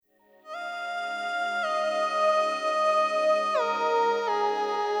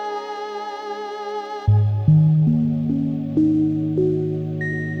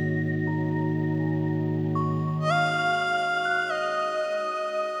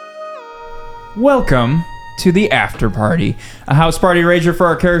Welcome to the After Party, a house party rager for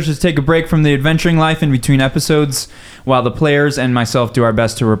our characters to take a break from the adventuring life in between episodes, while the players and myself do our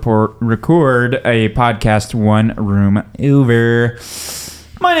best to record a podcast one room over.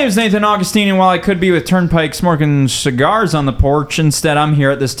 My name is Nathan Augustine, and while I could be with Turnpike smoking cigars on the porch, instead I'm here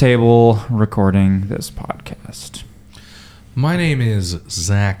at this table recording this podcast. My name is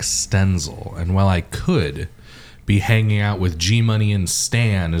Zach Stenzel, and while I could be hanging out with G-Money and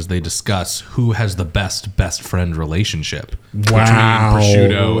Stan as they discuss who has the best friend relationship between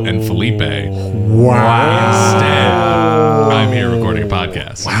Prosciutto and Felipe. Wow. Instead, I'm here recording a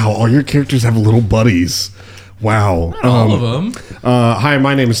podcast. Wow, all your characters have little buddies. Wow. All of them. Hi,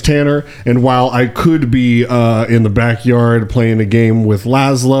 my name is Tanner, and while I could be in the backyard playing a game with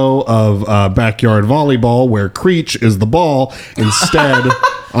Laszlo of backyard volleyball where Creech is the ball, instead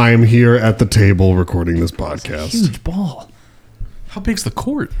I am here at the table recording this podcast. Huge ball. How big's the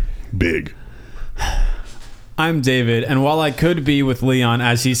court? Big. I'm David, and while I could be with Leon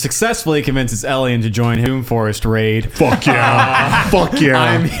as he successfully convinces Elian to join Doom Forest raid, Fuck yeah. Fuck yeah.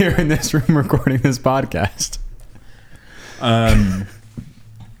 I'm here in this room recording this podcast. I'm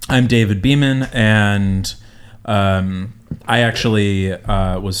David Beeman, and I actually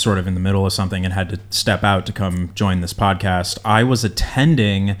was sort of in the middle of something and had to step out to come join this podcast. I was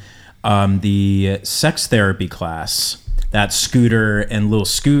attending the sex therapy class that Scooter and Lil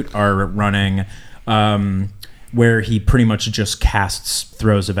Scoot are running, where he pretty much just casts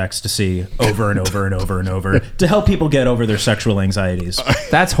throws of ecstasy over and over and over and over to help people get over their sexual anxieties.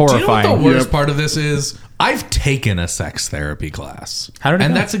 That's Do you know horrifying. what the worst part of this is? I've taken a sex therapy class. How did it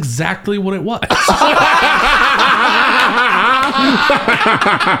And go? that's exactly what it was.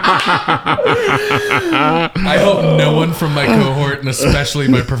 I hope no one from my cohort, and especially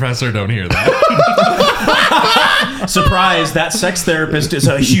my professor, don't hear that. Surprise, that sex therapist is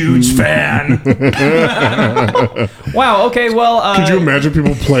a huge fan. Wow, okay, well... Could you imagine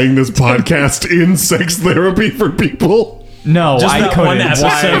people playing this podcast in sex therapy for people? No, Just I that couldn't. one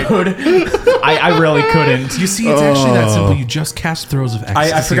episode. I really couldn't. You see, it's actually that simple. You just cast throws of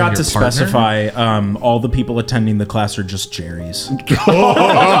ecstasy. I forgot on to your partner. specify all the people attending the class are just Jerry's.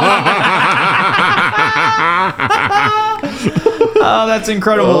 Oh, that's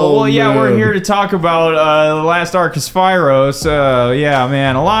incredible. Well, yeah, we're here to talk about the last arc of Sphairos. Yeah,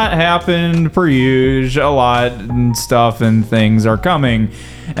 man, a lot happened per usual. A lot and stuff and things are coming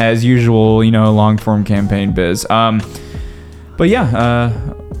as usual, you know, long-form campaign biz. But yeah,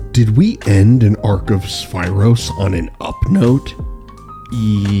 Did we end an arc of Sphairos on an up note?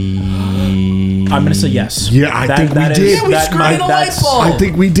 I'm going to say yes. Yeah, I think we did. Yeah, we screwed in a light bulb. I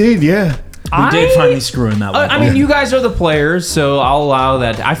think we did, yeah. We did finally screw in that one. I mean, you guys are the players, so I'll allow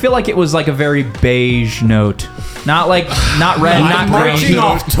that. I feel like it was like a very beige note. Not red, not Marching green.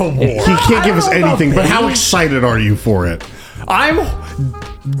 off to war. He can't give us anything, but how excited are you for it? I'm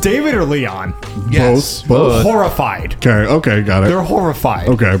David or Leon. Yes. Both? Horrified. Okay, got it. They're horrified.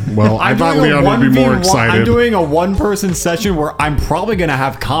 Okay, well, I thought doing a Leon would be more 1v1 excited. I'm doing a one-person session where I'm probably going to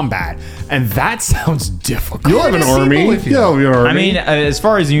have combat, and that sounds difficult. You'll have an army. with you. Yeah, you'll have an army. I mean, as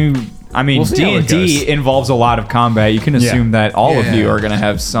far as you... I mean, We'll see how it D&D goes. involves a lot of combat. You can assume that all of Yeah. you are going to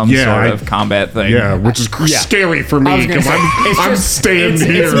have some Yeah, sort I- of combat thing. yeah, which is scary for I me was gonna because say, it's I'm just- staying it's-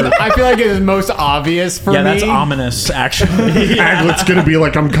 here. I feel like it is most obvious for yeah, me. that's ominous, actually. Aglet's gonna be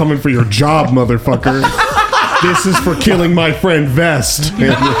like, I'm coming for your job, motherfucker. This is for killing my friend Vest. It's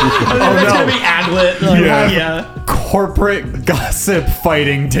going to be Aglet. Yeah. Corporate gossip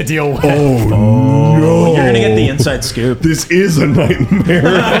fighting to deal with. Oh no! You're going to get the inside scoop. This is a nightmare.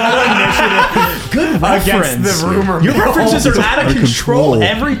 Good Against the rumor Your mill. references are out of control. control.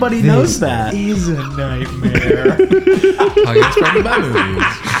 Everybody knows that. Is a nightmare. Podcast brought by movies.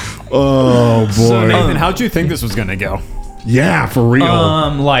 Oh boy! So Nathan, how'd you think this was gonna go? Yeah, for real.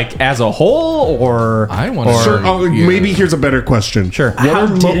 Like as a whole, or I want to. Sure, maybe here's a better question. Sure. How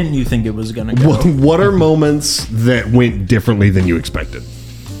didn't you think it was going to go? What are moments that went differently than you expected?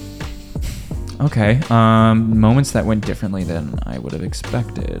 Okay. Moments that went differently than I would have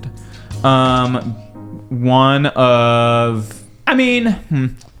expected. One of, I mean,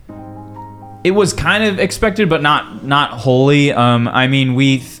 it was kind of expected, but not wholly. I mean,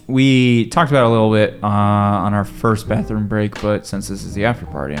 we talked about it a little bit on our first bathroom break, but since this is the after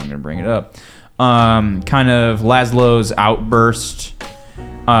party, I'm going to bring it up. Kind of Laszlo's outburst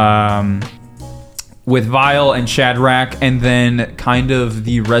with Vile and Shadrach, and then kind of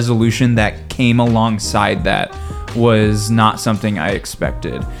the resolution that came alongside that was not something I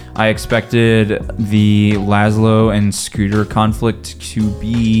expected. I expected the Laszlo and Scooter conflict to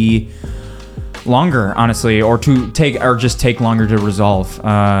be longer, honestly, or just take longer to resolve,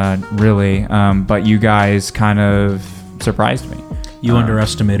 really. But you guys kind of surprised me. You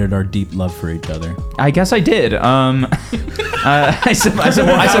underestimated our deep love for each other. I guess I did. I said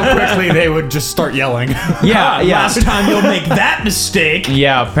Quickly, they would just start yelling. yeah. Last time you'll make that mistake.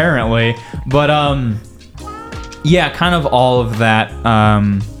 Yeah, apparently. But yeah, kind of all of that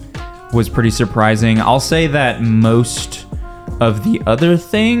was pretty surprising. I'll say that most of the other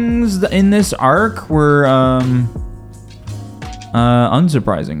things in this arc were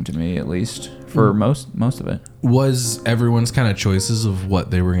unsurprising to me, at least for most of it. Was everyone's kind of choices of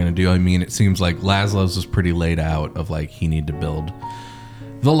what they were going to do? I mean, it seems like Laszlo's was pretty laid out of like he needed to build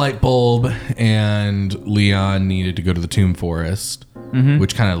the light bulb, and Leon needed to go to the Tomb Forest,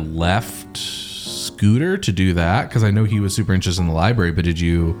 which kind of left Scooter to do that, because I know he was super interested in the library. But did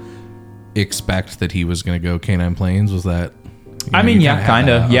you expect that he was going to go Canine Plains? Was that? I mean, yeah, kind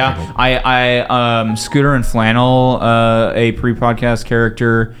of. Yeah, cool. I Scooter and Flannel, a pre-podcast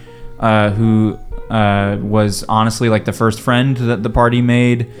character who was honestly like the first friend that the party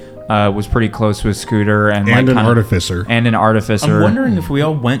made, was pretty close with Scooter and like an artificer. I'm wondering if we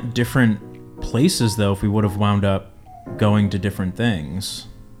all went different places, though, if we would have wound up going to different things.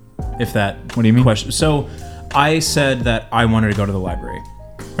 If that. What do you mean? Question. So I said that I wanted to go to the library.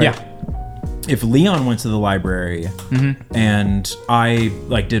 Right? Yeah. If Leon went to the library and I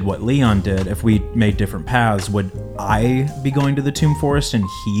like did what Leon did, if we made different paths, would I be going to the Tomb Forest and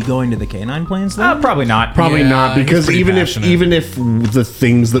he going to the Canine Plains then? Probably not. Probably Yeah, not, because he's pretty even if the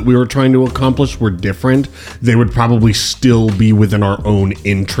things that we were trying to accomplish were different, they would probably still be within our own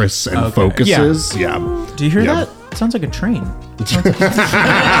interests and focuses. Yeah. Do you hear Yeah. that? It sounds like a train. It's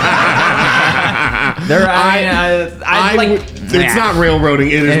not railroading.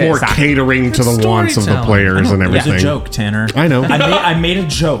 It is more catering to the wants of the storytelling. players and It was everything. a joke, Tanner. I know. I made a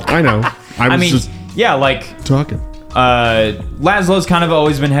joke. I know. I was just yeah, like talking. Laszlo's kind of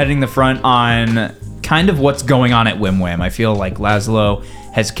always been heading the front on kind of what's going on at Whim Wham. I feel like Laszlo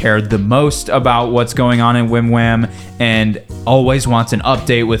has cared the most about what's going on in Whim Wham and always wants an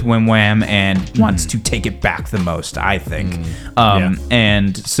update with Whim Wham and wants to take it back the most, I think.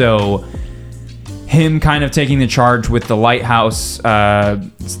 And so him kind of taking the charge with the lighthouse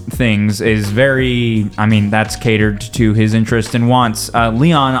things is very, I mean, that's catered to his interest and wants.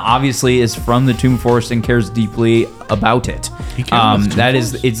 Leon obviously is from the Tomb Forest and cares deeply about it. That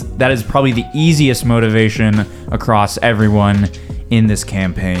is probably the easiest motivation across everyone in this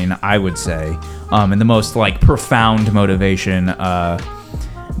campaign, I would say, and the most like profound motivation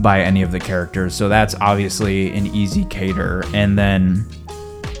by any of the characters. So that's obviously an easy cater. And then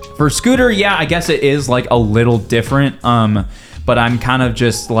for Scooter, yeah, I guess it is like a little different. But I'm kind of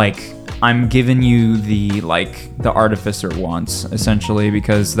just like, I'm giving you the artificer wants, essentially,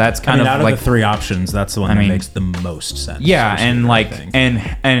 because that's kind out of like the three options, that's the one that makes the most sense. Yeah, for and Scooter, like I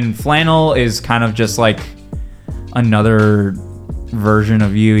think. and Flannel is kind of just like another version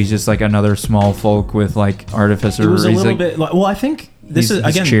of you. He's just like another small folk with like artificer. It was a He's little like, bit like, well, I think this he's is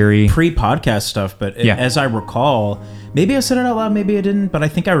again cheery. pre-podcast stuff, but Yeah. as I recall, maybe I said it out loud, maybe I didn't, but I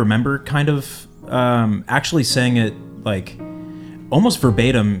think I remember kind of actually saying it like almost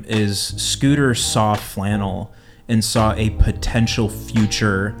verbatim. Is Scooter saw Flannel and saw a potential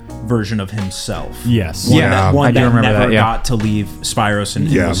future version of himself. Yes. One I do that remember never that, yeah. got to leave Sphairos and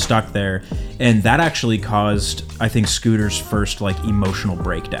Yeah. was stuck there, and that actually caused, I think, Scooter's first like emotional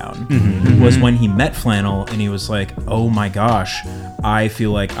breakdown was when he met Flannel and he was like, "Oh my gosh, I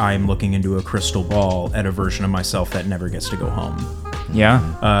feel like I'm looking into a crystal ball at a version of myself that never gets to go home." yeah.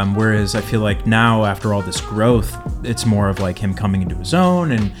 Whereas I feel like now, after all this growth, it's more of like him coming into his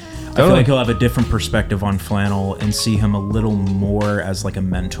own, and I feel like he'll have a different perspective on Flannel and see him a little more as like a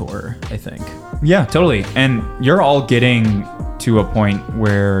mentor, I think. Yeah, totally. And you're all getting to a point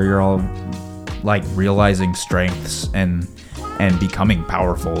where you're all like realizing strengths and becoming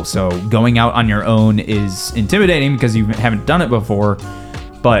powerful. So going out on your own is intimidating because you haven't done it before,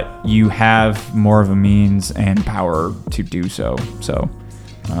 but you have more of a means and power to do so. So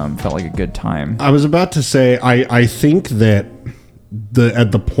felt like a good time. I was about to say, I think that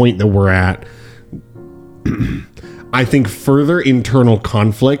at the point that we're at, I think further internal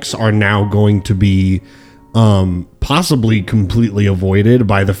conflicts are now going to be possibly completely avoided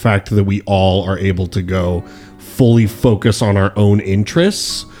by the fact that we all are able to go fully focus on our own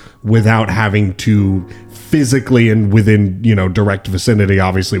interests without having to physically and within, direct vicinity.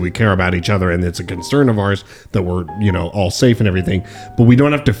 Obviously we care about each other and it's a concern of ours that we're, all safe and everything, but we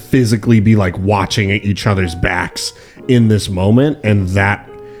don't have to physically be like watching at each other's backs in this moment. And that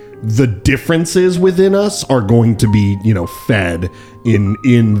the differences within us are going to be, fed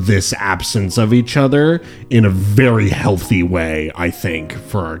in this absence of each other in a very healthy way, I think,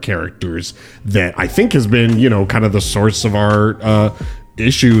 for our characters, that I think has been, kind of the source of our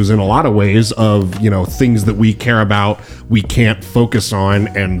issues in a lot of ways, of things that we care about we can't focus on,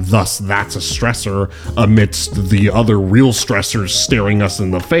 and thus that's a stressor amidst the other real stressors staring us in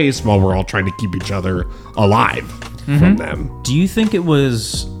the face while we're all trying to keep each other alive from them. Do you think it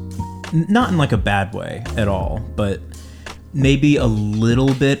was not in like a bad way at all, but maybe a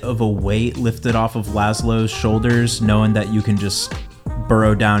little bit of a weight lifted off of Laszlo's shoulders, knowing that you can just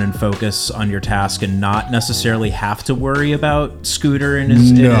burrow down and focus on your task and not necessarily have to worry about Scooter and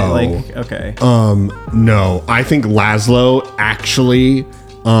his okay. No, I think Laszlo actually,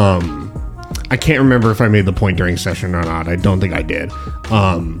 I can't remember if I made the point during session or not. I don't think I did.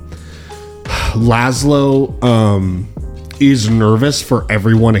 Laszlo is nervous for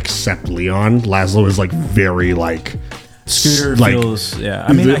everyone except Leon. Laszlo is like very like Scooter feels, yeah.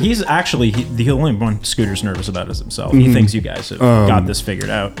 I mean, he's actually the only one Scooter's nervous about is himself. He thinks you guys have got this figured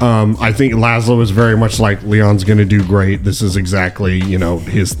out. I think Laszlo is very much like, Leon's going to do great. This is exactly,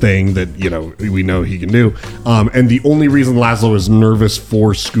 his thing that, we know he can do. And the only reason Laszlo is nervous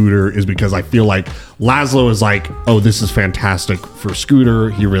for Scooter is because I feel like Laszlo is like, oh, this is fantastic for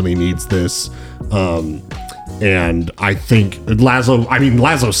Scooter. He really needs this. And I think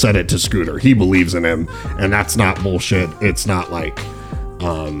Laszlo said it to Scooter. He believes in him, and that's not bullshit. It's not like,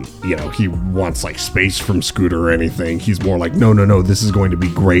 he wants like space from Scooter or anything. He's more like, no, this is going to be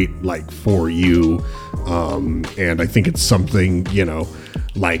great, like, for you. And I think it's something,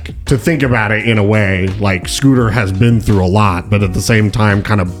 like, to think about it in a way, like, Scooter has been through a lot, but at the same time,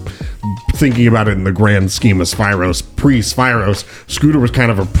 kind of thinking about it in the grand scheme of Sphairos, pre-Sphairos, Scooter was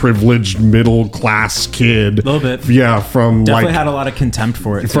kind of a privileged middle-class kid. A little bit. Yeah, from definitely had a lot of contempt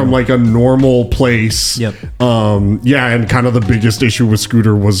for it. From like a normal place. Yep. And kind of the biggest issue with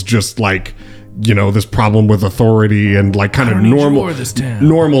Scooter was just like, this problem with authority and like kind of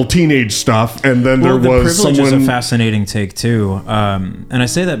normal teenage stuff. And then there was privilege someone. Is a fascinating take too. And I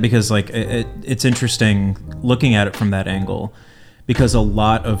say that because like it's interesting looking at it from that angle. Because a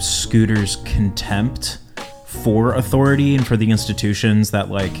lot of Scooter's contempt for authority and for the institutions that,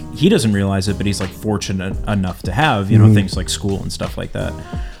 like, he doesn't realize it, but he's like fortunate enough to have, things like school and stuff like that.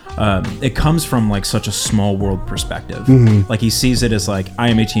 It comes from like such a small world perspective. Like he sees it as like, I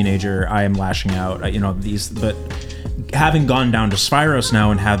am a teenager, I am lashing out, but having gone down to Sphairos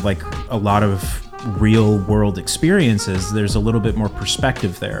now and had like a lot of real world experiences, there's a little bit more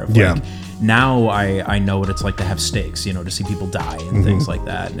perspective there. Of, like, now I know what it's like to have stakes, to see people die and things like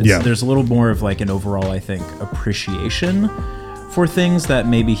that. There's a little more of like an overall, I think, appreciation for things that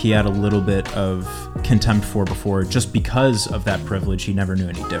maybe he had a little bit of contempt for before, just because of that privilege. He never knew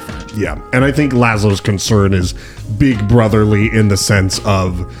any different. Yeah, and I think Laszlo's concern is big brotherly in the sense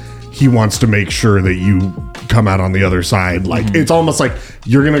of he wants to make sure that you come out on the other side. Like, it's almost like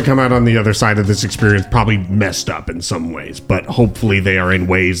you're going to come out on the other side of this experience probably messed up in some ways, but hopefully they are in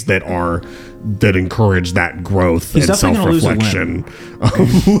ways that encourage that growth and self-reflection. Or at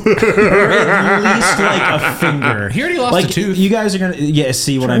least like a finger. He already lost a tooth. You guys are going to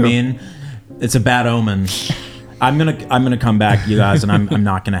see what I mean? It's a bad omen. I'm gonna come back, you guys, and I'm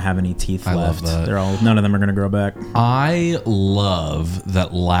not gonna have any teeth left. None of them are gonna grow back. I love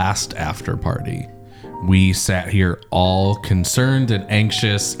that last after party. We sat here all concerned and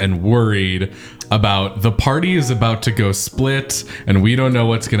anxious and worried about the party is about to go split and we don't know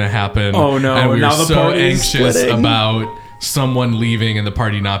what's gonna happen. Oh no! And we now were the so party is anxious splitting. about someone leaving and the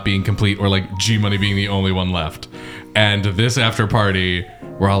party not being complete, or like G Money being the only one left. And this after party,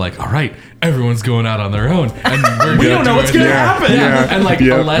 we're all like, all right, everyone's going out on their own, and we don't know what's gonna happen. And like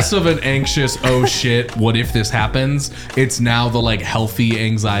less of an anxious, oh shit, what if this happens? It's now the like healthy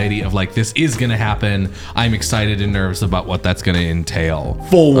anxiety of like, this is gonna happen. I'm excited and nervous about what that's gonna entail.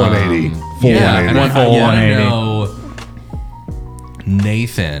 Full 180. Full 180. And I want to know,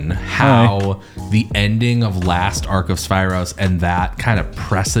 Nathan, how the ending of last arc of Sphairos and that kind of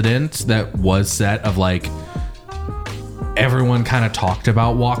precedent that was set of like, everyone kind of talked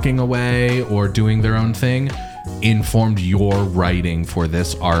about walking away or doing their own thing, informed your writing for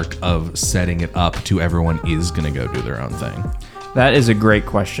this arc of setting it up to everyone is going to go do their own thing? That is a great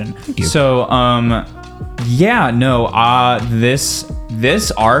question. So,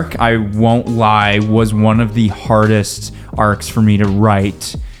 this arc, I won't lie, was one of the hardest arcs for me to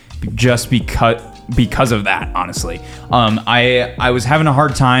write, just because of that. Honestly, I was having a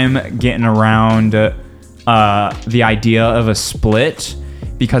hard time getting around the idea of a split,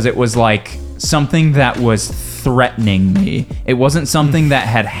 because it was like something that was threatening me. It wasn't something that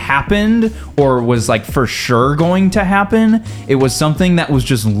had happened or was like for sure going to happen. It was something that was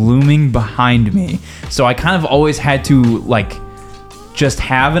just looming behind me. So I kind of always had to like just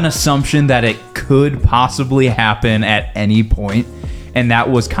have an assumption that it could possibly happen at any point. And that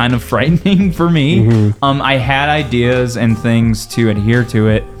was kind of frightening for me. I had ideas and things to adhere to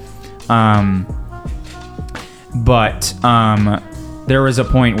it. But there was a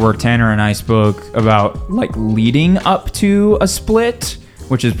point where Tanner and I spoke about like leading up to a split,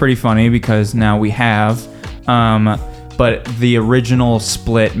 which is pretty funny because now we have. But the original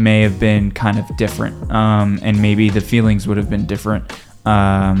split may have been kind of different. And maybe the feelings would have been different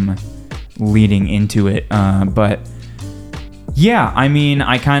leading into it. But yeah, I mean,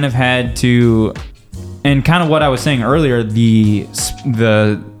 I kind of had to, and kind of what I was saying earlier, the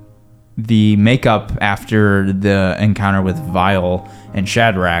makeup after the encounter with Vile and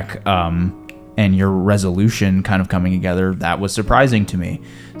Shadrach, and your resolution kind of coming together, that was surprising to me.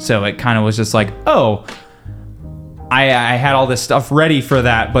 So it kind of was just like, oh, I had all this stuff ready for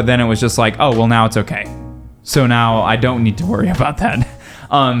that, but then it was just like, oh, well, now it's okay. So now I don't need to worry about that.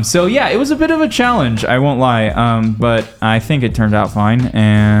 So yeah, it was a bit of a challenge, I won't lie, but I think it turned out fine,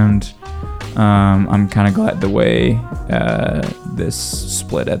 and I'm kind of glad the way this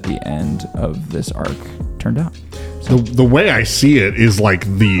split at the end of this arc turned out. So. The way I see it is like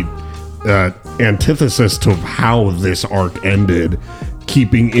the antithesis to how this arc ended,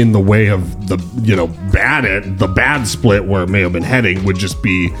 keeping in the way of the bad split where it may have been heading would just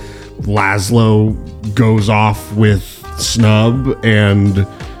be Laszlo goes off with Snub and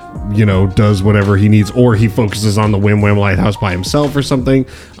does whatever he needs, or he focuses on the Wham Wham Lighthouse by himself or something,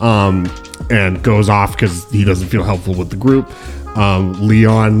 and goes off because he doesn't feel helpful with the group.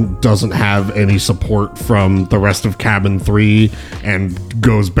 Leon doesn't have any support from the rest of Cabin 3 and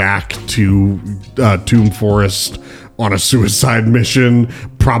goes back to Tomb Forest on a suicide mission,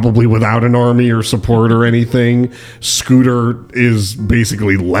 probably without an army or support or anything. Scooter is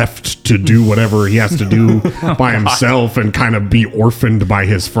basically left to do whatever he has to do by himself and kind of be orphaned by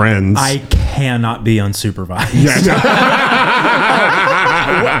his friends. I cannot be unsupervised.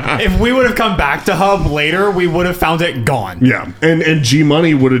 If we would have come back to Hub later, we would have found it gone. Yeah, and G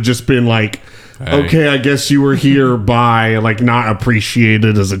Money would have just been like, hey. Okay, I guess you were here by like not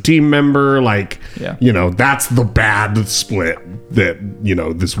appreciated as a team member. Like, that's the bad split that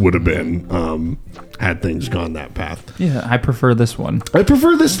this would have been had things gone that path. Yeah, I prefer this one. I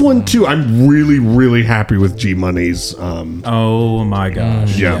prefer this one too. I'm really, really happy with G Money's. Oh my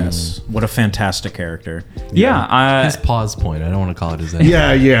gosh! Yes, what a fantastic character. Yeah, his pause point. I don't want to call it his name.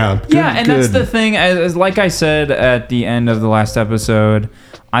 Yeah. Good, and that's the thing. As like I said at the end of the last episode,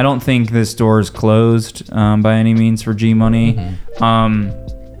 I don't think this door is closed by any means for G Money.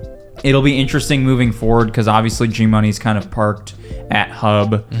 It'll be interesting moving forward because obviously G Money's kind of parked at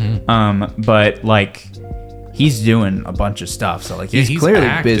Hub, but like he's doing a bunch of stuff, so like he's clearly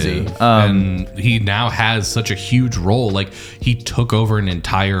active, busy. And he now has such a huge role. Like he took over an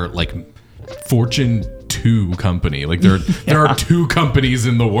entire like Fortune 2 company. Like there are 2 companies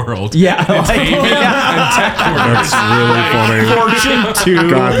in the world. Entertainment and tech corners. That's really funny. Fortune 2.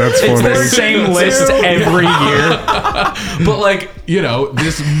 God, that's funny. It's the same list every year. But like,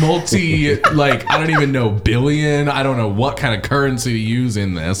 this multi, like, I don't even know, billion, I don't know what kind of currency to use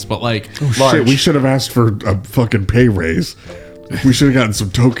in this, but like, shit, we should have asked for a fucking pay raise. We should have gotten some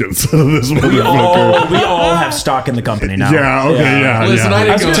tokens out of this motherfucker. We all have stock in the company now. Yeah, okay, yeah. Listen, I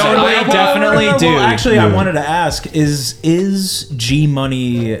didn't go definitely do. Well, actually, I wanted to ask, is G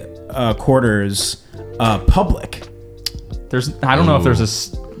Money quarters public? I don't know if there's a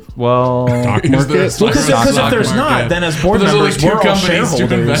Stock market? Because if there's not, then as board members, we're all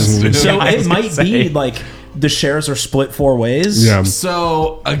shareholders. So it might be like the shares are split 4 ways. Yeah.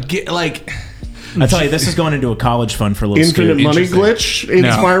 So, again, like... I tell you, this is going into a college fund for little Infinite Scoot. money glitch in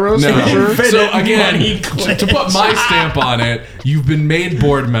Sphairos? No. For sure? So again, to put my stamp on it, you've been made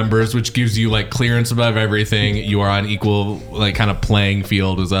board members, which gives you like clearance above everything. You are on equal like kind of playing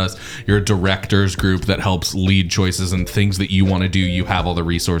field as us. You're a directors group that helps lead choices and things that you want to do. You have all the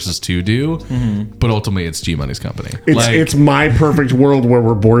resources to do, but ultimately it's G Money's company. It's my perfect world where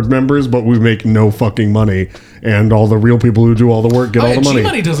we're board members, but we make no fucking money, and all the real people who do all the work get all the money. G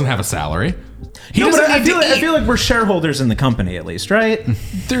Money doesn't have a salary. I feel like we're shareholders in the company, at least, right?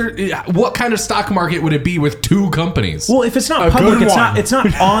 What kind of stock market would it be with 2 companies? Well, if it's not public, it's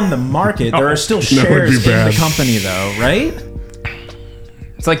not on the market. There are still shares in the company, though, right?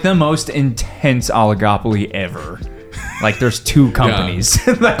 It's like the most intense oligopoly ever. Like there's 2 companies.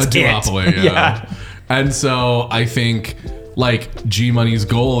 That's a duopoly. Yeah. And so I think like G Money's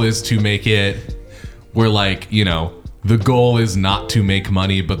goal is to make it where, like, you know, the goal is not to make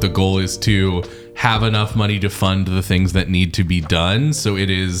money, but the goal is to have enough money to fund the things that need to be done. So it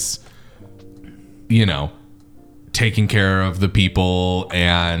is, you know, taking care of the people,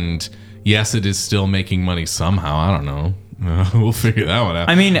 and yes, it is still making money somehow. I don't know. We'll figure that one out.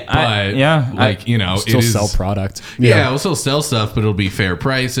 I mean, you know, Still it is, sell product. Yeah, we'll still sell stuff, but it'll be fair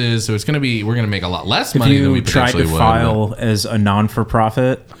prices. So we're gonna make a lot less money than we If you tried potentially to would. file as a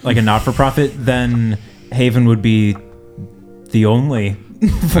non-for-profit, like a not-for-profit, then Haven would be the only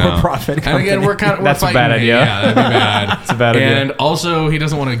for-profit And company. again, we're That's a fighting bad it. idea. Yeah, that'd be bad. It's a bad idea. And also, he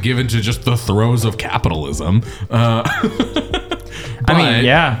doesn't want to give into just the throes of capitalism. I mean,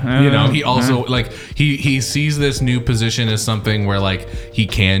 yeah. You know, he also like he sees this new position as something where like he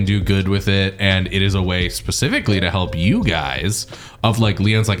can do good with it, and it is a way specifically to help you guys. Of like,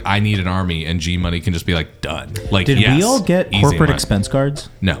 Leon's like, I need an army, and G Money can just be like, done. Like, Did yes, we all get easy corporate money. expense cards?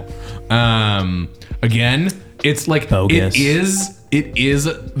 No. Again, it's like Bogus. It is.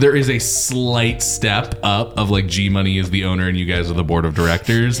 There is a slight step up of like G Money is the owner and you guys are the board of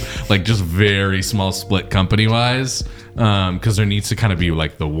directors. Like just very small split company wise. Because there needs to kind of be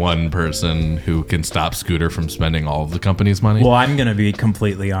like the one person who can stop Scooter from spending all of the company's money. Well, I'm going to be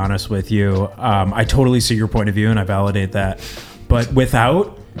completely honest with you. I totally see your point of view, and I validate that. But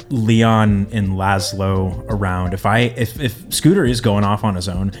without Leon and Laszlo around, if Scooter is going off on his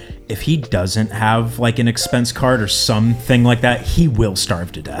own, if he doesn't have like an expense card or something like that, he will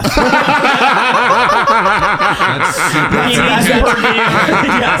starve to death.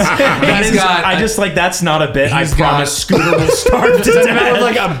 That's not a bit. I He's promise got- Scooter will starve to death.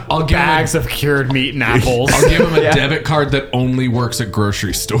 Like I'll give him bags of cured meat and apples. I'll give him a debit card that only works at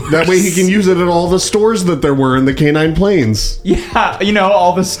grocery stores. That way he can use it at all the stores that there were in the Canine Plains. Yeah, you know,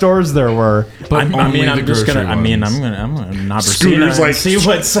 all the stores there were. But I'm only gonna the grocery ones. I'm gonna knob her Scooter's like see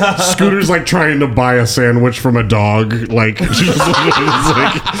what's Scooter's like trying to buy a sandwich from a dog, like just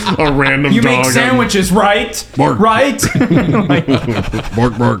like a random You dog. make sandwiches, right? Bark. Right?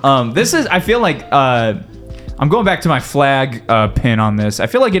 Bark, bark. This is, I feel like, I'm going back to my flag pin on this. I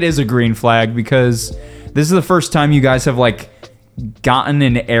feel like it is a green flag because this is the first time you guys have, like, gotten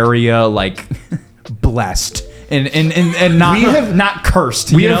an area, like, blessed. And not, We have- not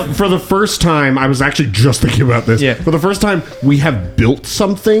cursed. We you have, know? for the first time, I was actually just thinking about this. Yeah. For the first time, we have built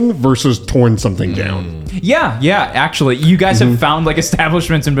something versus torn something down. Yeah, actually. You guys have found, like,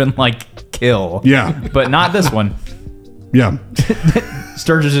 establishments and been like, kill. Yeah. But not this one. Yeah.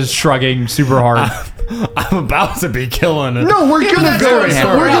 Sturgis is shrugging super hard. I'm about to be killing it. No, we're gonna that's go. already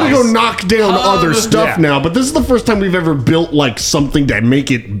We're gonna go else. knock down other stuff yeah. now. But this is the first time we've ever built like something to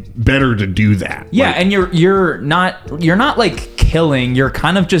make it better to do that. Yeah, Like, and you're not like killing. You're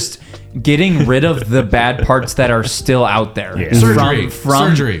kind of just getting rid of the bad parts that are still out there. Surgery.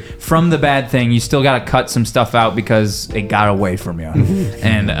 Surgery. From the bad thing, you still got to cut some stuff out because it got away from you.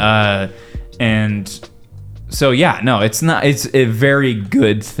 and so yeah, no, it's not. It's a very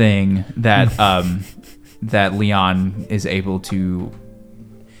good thing that that Leon is able to,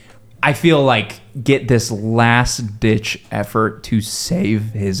 I feel like, get this last ditch effort to save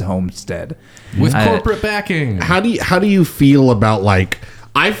his homestead With corporate backing. how do you feel about like?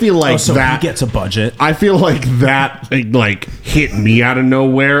 I feel like so that he gets a budget. I feel like that like hit me out of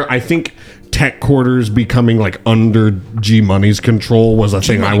nowhere. I think tech quarters becoming like under G Money's control was a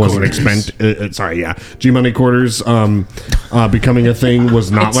thing I wasn't expecting. G Money quarters becoming a thing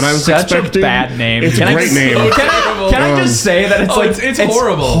was not what I was such expecting. a bad name. It's Can a I great just- name. Can I just say that it's Oh, like it's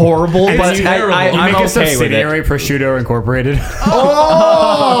horrible. horrible, It's but terrible. I'm Make a okay with it. subsidiary Prosciutto Incorporated.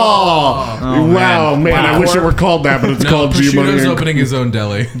 Oh, wow, man! I wish it were called that, but it's called G Prosciutto's Money. opening his own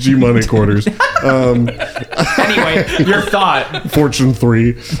deli. G Money quarters. Anyway, your thought. Fortune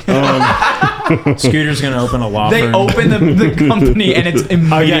 3. Scooter's gonna open a law They firm. open the company and it's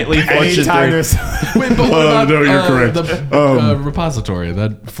immediately Fortune Anytime 3. there's Wait, but what about no, you're correct. the repository,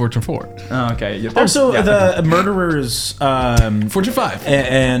 that Fortune 4? Oh, okay. Yeah, Also, yeah. the murderers Fortune 5.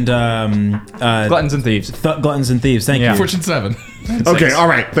 and Gluttons and thieves. gluttons and thieves. Thank Yeah. you. Fortune 7. Okay, all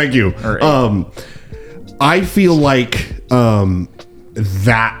right, thank you. Or 8. I feel like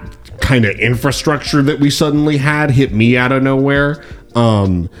that kind of infrastructure that we suddenly had hit me out of nowhere.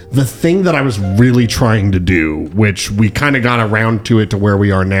 The thing that I was really trying to do, which we kind of got around to it to where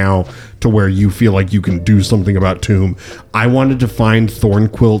we are now, to where you feel like you can do something about Tomb. I wanted to find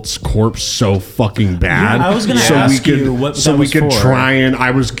Thornquilt's corpse so fucking bad. Yeah, I was gonna ask you what so that we was could for. try and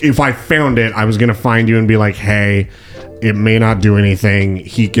if I found it, I was gonna find you and be like, hey, It may not do anything.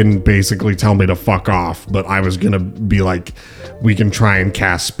 He can basically tell me to fuck off, but I was going to be like, we can try and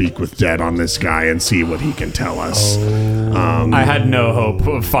cast Speak with Dead on this guy and see what he can tell us. I had no hope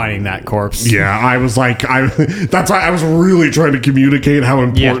of finding that corpse. Yeah, I was like, that's why I was really trying to communicate how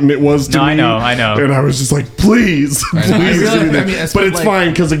important it was to me. I know. And I was just like, please, I know. please I do really- that. I mean, but it's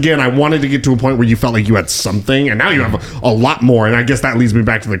fine, because again, I wanted to get to a point where you felt like you had something, and now you have a lot more. And I guess that leads me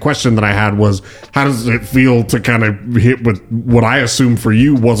back to the question that I had was, how does it feel to kind of hit with what I assume for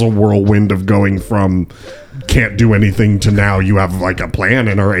you was a whirlwind of going from can't do anything to now you have like a plan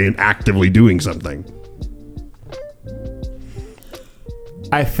and are actively doing something?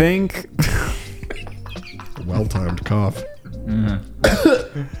 I think Well-timed cough.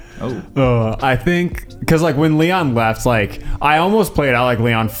 I think because like when Leon left, like I almost played out like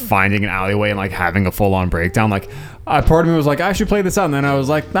Leon finding an alleyway and like having a full-on breakdown. Like part of me was like, I should play this out, and then I was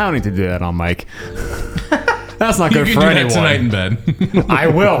like, I don't need to do that on mic. That's not good You for can do anyone. that tonight in bed. I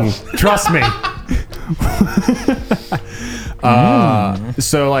will. Trust me.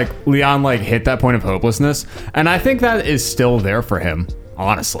 So like Leon like hit that point of hopelessness, and I think that is still there for him.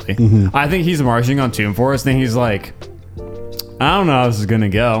 Honestly, I think he's marching on Tomb Forest, and he's like, I don't know how this is gonna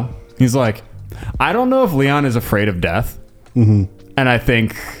go. He's like, I don't know if Leon is afraid of death, and I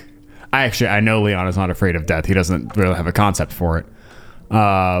think I know Leon is not afraid of death. He doesn't really have a concept for it.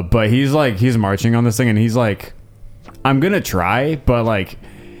 But he's marching on this thing, and he's like, I'm gonna try, but like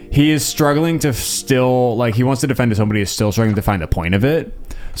he is struggling to still, like, he wants to defend his home, but he's still struggling to find the point of it.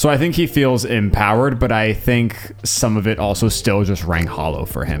 So I think he feels empowered, but I think some of it also still just rang hollow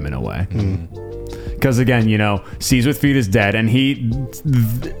for him in a way. Because again, you know, Seas with Feet is dead, and he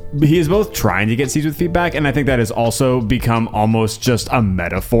is both trying to get Seas with Feet back, and I think that has also become almost just a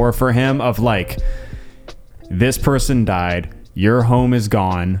metaphor for him of like, this person died, your home is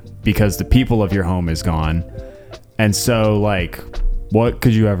gone because the people of your home is gone, and so like, what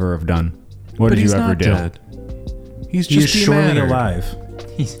could you ever have done? What did you ever do? Dead. He's He's just surely demattered. alive.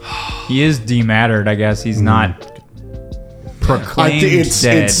 He is demattered, I guess. He's not proclaimed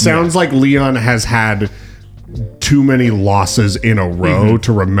dead. It sounds like Leon has had too many losses in a row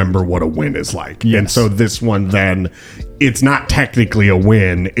to remember what a win is like. And so this one then, it's not technically a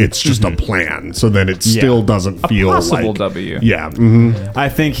win, it's just a plan. So then it still doesn't feel possible like W. Yeah. I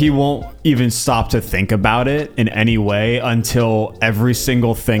think he won't even stop to think about it in any way until every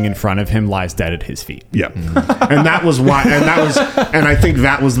single thing in front of him lies dead at his feet. Yeah. And that was why, and I think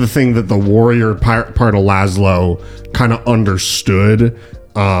that was the thing that the warrior part of Laszlo kind of understood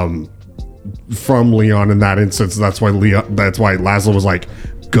from Leon in that instance. That's why Laszlo was like,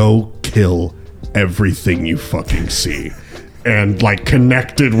 go kill everything you fucking see. And like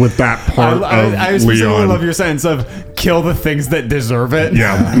connected with that part I of specifically Leon. love your sentence of kill the things that deserve it.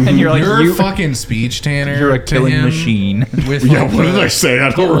 Yeah. And you're like, Your fucking speech, Tanner. you're a to killing him machine. With Yeah, like what did I say?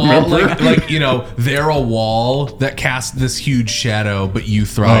 I the don't wall, remember. like you know, they're a wall that casts this huge shadow, but you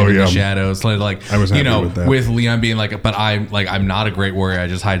thrive in yeah. the shadows. Like I was you happy know, with that. with Leon being like, but I'm not a great warrior. I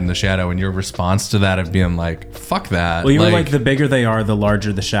just hide in the shadow. And your response to that of being like, fuck that. Well, you were like, the bigger they are, the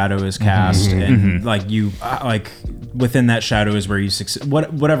larger the shadow is cast, and like you, like within that shadow is where you succeed.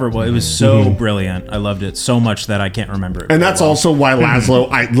 Whatever it was, it was so brilliant. I loved it so much that I can't remember it. And that's also why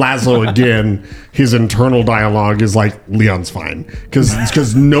Laszlo again, his internal dialogue is like, Leon's fine,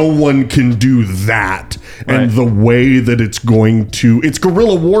 because no one can do that, and the way that it's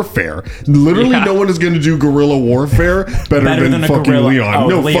guerrilla warfare. Literally, no one is going to do guerrilla warfare better than a fucking gorilla. Leon. Oh,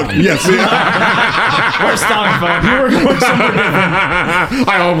 No, Leon. fuck yes. We're stopping, folks. You were going somewhere different.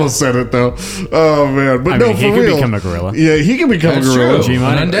 I almost said it though. Oh man, but I no, mean, for he can real. become a gorilla. Yeah, he can become that's a gorilla. true.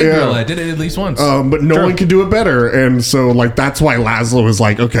 G-Money. An undead Yeah. gorilla. I did it at least once. But no one can do it better. And so, like, that's why Laszlo is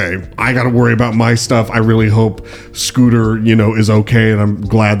like, okay, I got to worry about my stuff. I really hope Scooter, is okay. And I'm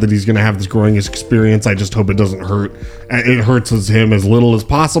glad that he's going to have this growing experience. I just hope it doesn't hurt. It hurts him as little as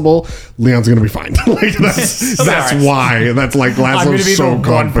possible. Leon's going to be fine. Like, that's why. That's like, I'm going to Laszlo's be so the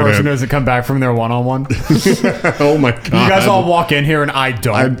one person who confident. doesn't come back from their one-on-one. Oh my God. You guys all walk in here and I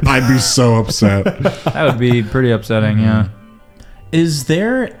don't. I'd be so upset. That would be pretty upsetting, yeah. Is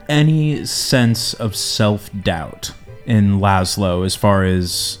there any sense of self-doubt in Laszlo as far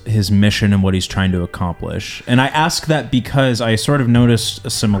as his mission and what he's trying to accomplish? And I ask that because I sort of noticed a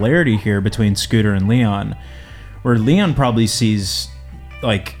similarity here between Scooter and Leon, where Leon probably sees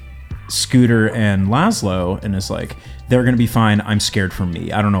like Scooter and Laszlo and is like, they're going to be fine. I'm scared for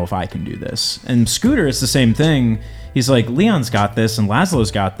me. I don't know if I can do this. And Scooter is the same thing. He's like, Leon's got this and Laszlo's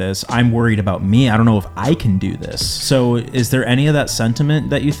got this. I'm worried about me. I don't know if I can do this. So is there any of that sentiment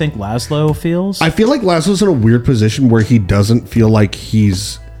that you think Laszlo feels? I feel like Laszlo's in a weird position where he doesn't feel like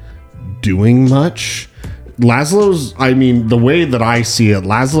he's doing much. Laszlo's, I mean, the way that I see it,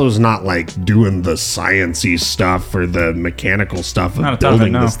 Laszlo's not like doing the sciencey stuff or the mechanical stuff of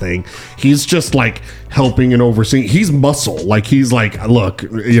building this thing. He's just like helping and overseeing. He's muscle. Like, he's like, look,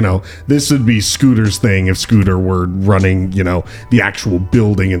 this would be Scooter's thing if Scooter were running, the actual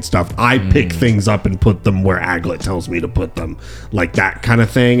building and stuff. I pick things up and put them where Aglet tells me to put them, like that kind of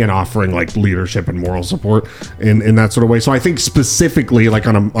thing, and offering like leadership and moral support in that sort of way. So I think specifically, like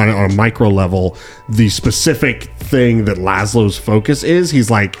on a micro level, the specific thing that Laszlo's focus is, he's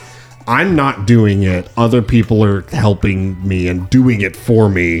like, I'm not doing it. Other people are helping me and doing it for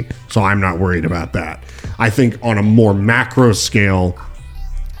me, so I'm not worried about that. I think on a more macro scale,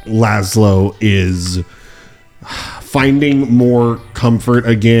 Laszlo is finding more comfort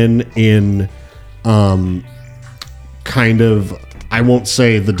again in kind of, I won't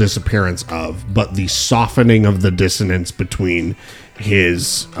say the disappearance of, but the softening of the dissonance between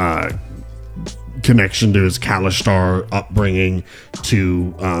his connection to his Kalishtar upbringing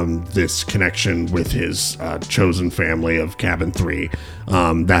to this connection with his chosen family of Cabin 3.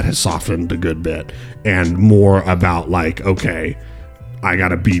 That has softened a good bit, and more about like, okay, I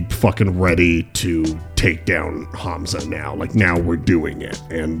gotta be fucking ready to take down Hamza now. Like, now we're doing it,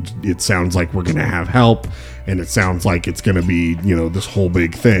 and it sounds like we're gonna have help, and it sounds like it's gonna be, this whole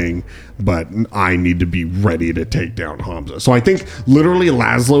big thing, but I need to be ready to take down Hamza. So I think literally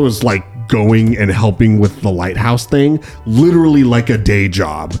Laszlo is like going and helping with the lighthouse thing, literally like a day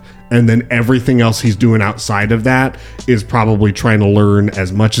job. And then everything else he's doing outside of that is probably trying to learn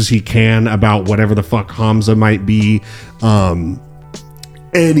as much as he can about whatever the fuck Hamza might be.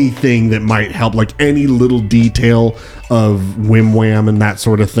 Anything that might help, like any little detail of Wim Wham and that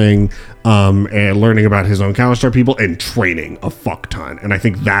sort of thing, and learning about his own Kalishtar people and training a fuck ton. And I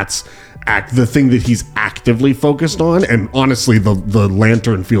think that's the thing that he's actively focused on. And honestly, the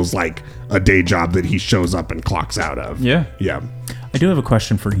lantern feels like a day job that he shows up and clocks out of. Yeah. I do have a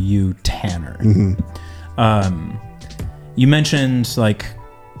question for you, Tanner. You mentioned like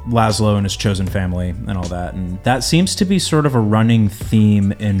Laszlo and his chosen family and all that, and that seems to be sort of a running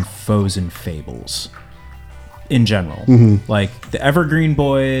theme in Foes and Fables in general. Like the Evergreen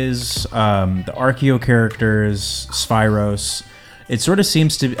Boys, the Archeo characters, Sphairos. It sort of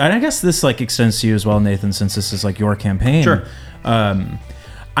seems to be, and I guess this like extends to you as well, Nathan, since this is like your campaign. Sure.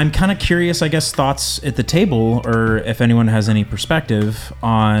 I'm kind of curious, I guess, thoughts at the table, or if anyone has any perspective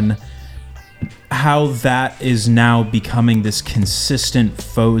on how that is now becoming this consistent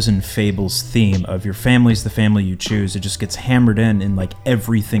Foes and Fables theme of your family's the family you choose. It just gets hammered in like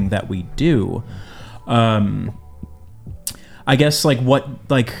everything that we do. I guess like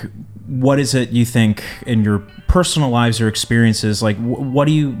what is it you think in your personal lives or experiences, like what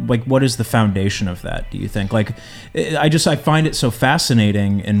do you like, what is the foundation of that, do you think? Like I find it so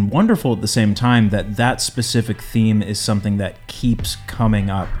fascinating and wonderful at the same time that specific theme is something that keeps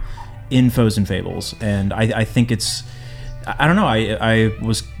coming up in Foes and Fables, and I think it's, I don't know, I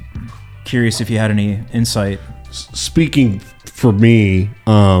was curious if you had any insight. Speaking for me,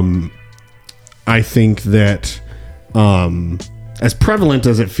 I think that as prevalent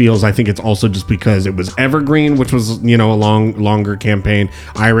as it feels, I think it's also just because it was Evergreen, which was, a longer campaign,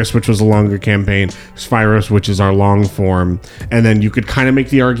 Iris, which was a longer campaign, Sphairos, which is our long form, and then you could kind of make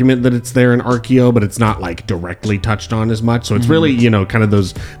the argument that it's there in Archeo, but it's not like directly touched on as much. So it's really, kind of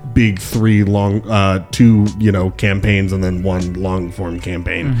those big three two, campaigns and then one long form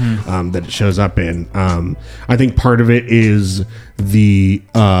campaign that it shows up in. I think part of it is the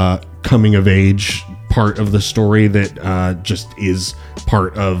coming of age part of the story that just is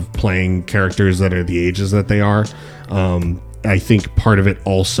part of playing characters that are the ages that they are. I think part of it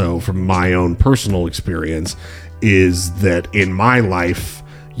also, from my own personal experience, is that in my life,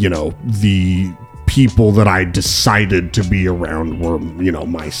 the people that I decided to be around were,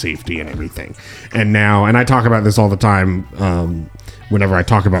 my safety and everything. And now, and I talk about this all the time, whenever I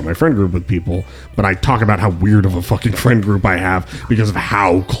talk about my friend group with people, but I talk about how weird of a fucking friend group I have because of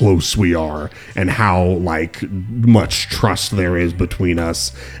how close we are and how like much trust there is between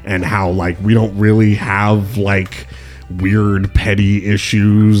us, and how like we don't really have like weird petty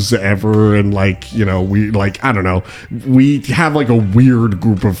issues ever, and like we like, I don't know, we have like a weird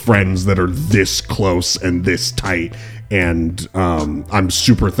group of friends that are this close and this tight, and I'm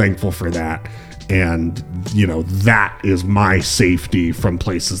super thankful for that. And that is my safety from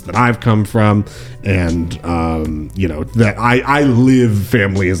places that I've come from, and that I live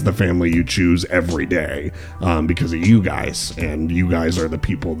family is the family you choose every day, because of you guys, and you guys are the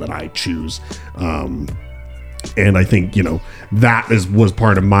people that I choose. And I think, that was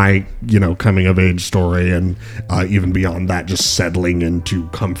part of my, coming of age story, and even beyond that, just settling into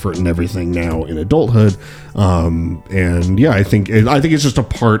comfort and everything now in adulthood. And yeah, I think it's just a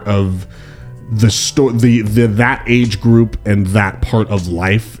part of that age group, and that part of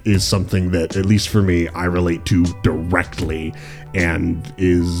life is something that, at least for me, I relate to directly, and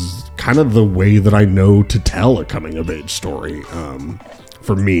is kind of the way that I know to tell a coming of age story,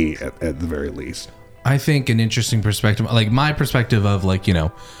 for me at the very least. I think an interesting perspective, like my perspective of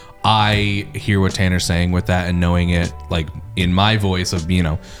I hear what Tanner's saying with that, and knowing it like in my voice of,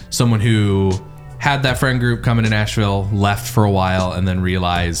 someone who had that friend group coming to Nashville, left for a while, and then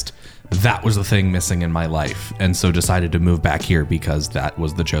realized that was the thing missing in my life. And so decided to move back here because that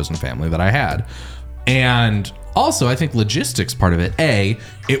was the chosen family that I had. And also, I think logistics part of it,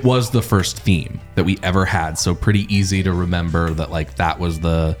 it was the first theme that we ever had. So pretty easy to remember that that was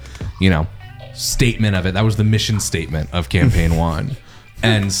the, statement of it. That was the mission statement of campaign 1.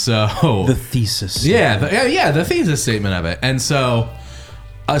 And so the thesis statement. The thesis statement of it. And so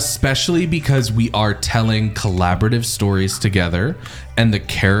especially because we are telling collaborative stories together, and the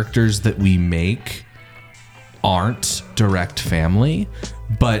characters that we make aren't direct family,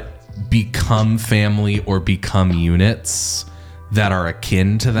 but become family or become units that are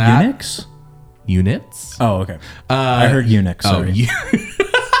akin to that. Units? Oh, okay. I heard eunuch, sorry.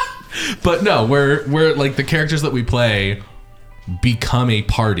 But no, we're like the characters that we play become a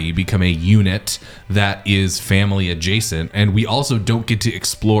party, become a unit that is family adjacent, and we also don't get to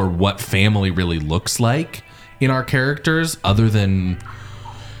explore what family really looks like in our characters, other than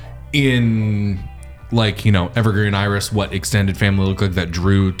in Evergreen Iris, what extended family look like that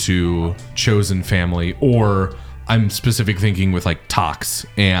drew to chosen family, or I'm specific thinking with Tox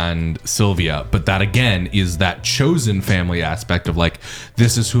and Sylvia, but that again is that chosen family aspect of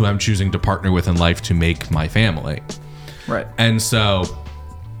this is who I'm choosing to partner with in life to make my family. Right. And so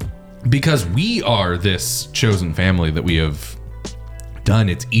because we are this chosen family that we have done,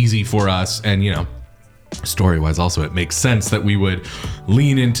 it's easy for us, and story-wise also it makes sense that we would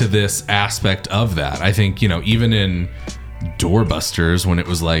lean into this aspect of that. I think, even in Doorbusters, when it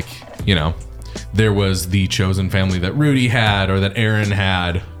was there was the chosen family that Rudy had, or that Aaron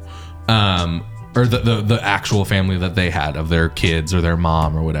had, or the actual family that they had of their kids or their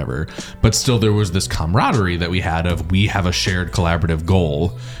mom or whatever. But still there was this camaraderie that we had of, we have a shared collaborative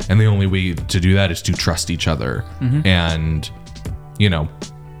goal, and the only way to do that is to trust each other and,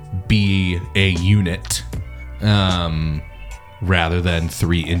 be a unit, rather than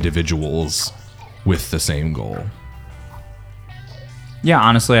 3 individuals with the same goal. Yeah,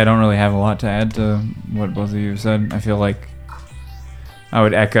 honestly, I don't really have a lot to add to what both of you said. I feel like I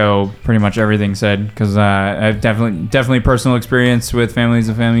would echo pretty much everything said, because I have definitely personal experience with Families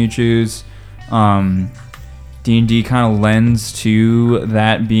of Family You Choose. D&D kind of lends to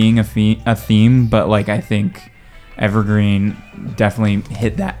that being a theme, but I think Evergreen definitely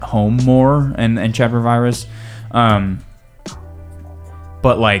hit that home more, and Chapter Virus. But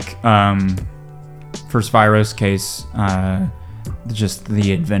for Sphairos' case, just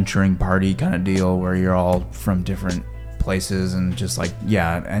the adventuring party kind of deal where you're all from different places and just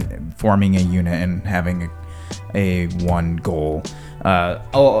forming a unit and having a one goal.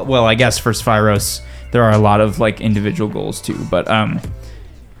 I guess for Sphairos there are a lot of individual goals too, but I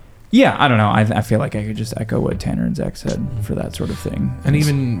don't know. I feel like I could just echo what Tanner and Zach said for that sort of thing. And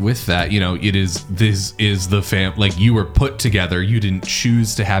even with that, this is the you were put together. You didn't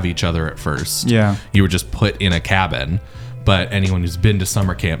choose to have each other at first. Yeah, you were just put in a cabin. But anyone who's been to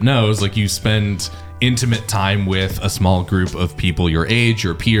summer camp knows, you spend intimate time with a small group of people your age,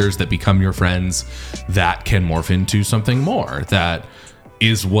 your peers, that become your friends, that can morph into something more. That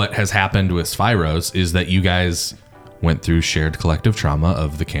is what has happened with Sphairos, is that you guys went through shared collective trauma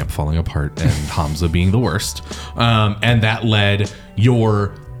of the camp falling apart and Hamza being the worst. And that led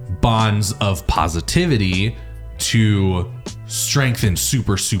your bonds of positivity to strengthen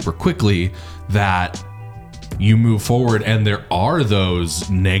super, super quickly, that you move forward, and there are those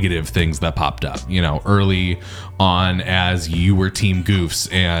negative things that popped up, early on as you were Team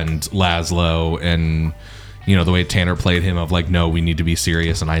Goofs and Laszlo, and, the way Tanner played him of no, we need to be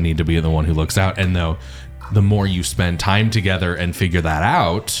serious and I need to be the one who looks out. And the more you spend time together and figure that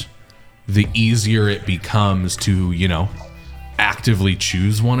out, the easier it becomes to, actively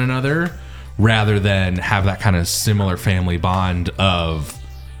choose one another, rather than have that kind of similar family bond of,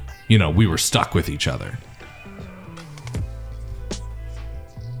 we were stuck with each other.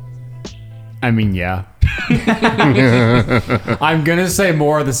 I mean, yeah. I'm going to say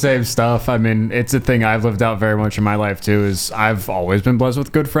more of the same stuff. I mean, it's a thing I've lived out very much in my life, too, is I've always been blessed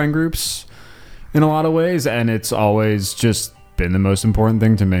with good friend groups. in a lot of ways, and it's always just been the most important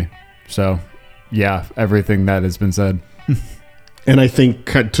thing to me. So, yeah, everything that has been said. And I think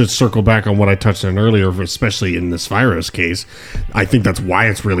to circle back on what I touched on earlier, especially in the Sphairos case, I think that's why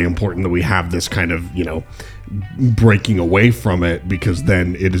it's really important that we have this kind of, breaking away from it, because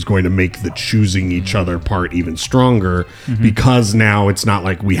then it is going to make the choosing each other part even stronger, because now it's not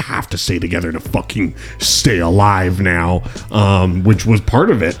like we have to stay together to fucking stay alive now, which was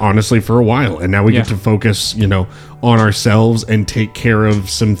part of it, honestly, for a while. And now we get to focus, on ourselves and take care of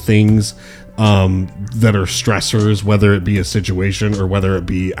some things that are stressors, whether it be a situation or whether it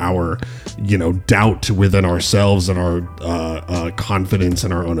be our, doubt within ourselves and our confidence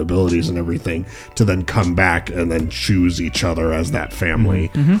in our own abilities and everything, to then come back and then choose each other as that family,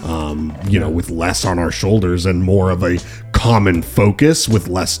 with less on our shoulders and more of a common focus with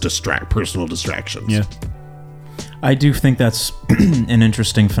less personal distractions. Yeah. I do think that's an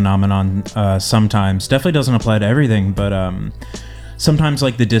interesting phenomenon. Sometimes, definitely doesn't apply to everything, but sometimes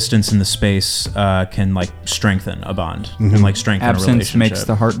like the distance and the space can like strengthen a bond and like strengthen a relationship. Absence makes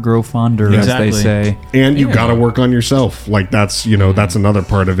the heart grow fonder, Exactly. as they say. And you got to work on yourself. Like that's, that's another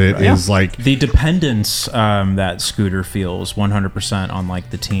part of it is like the dependence that Scooter feels 100% on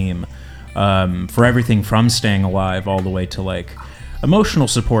like the team for everything from staying alive all the way to like emotional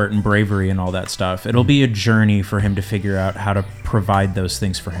support and bravery and all that stuff. It'll be a journey for him to figure out how to provide those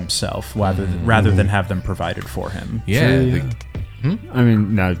things for himself rather than have them provided for him. Yeah. I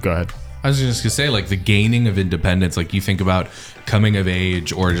mean, no, go ahead. I was just gonna say, like, the gaining of independence, like you think about coming of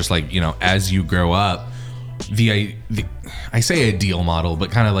age or just like, as you grow up, the I say ideal model,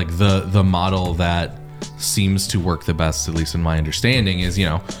 but kind of like the model that seems to work the best, at least in my understanding, is,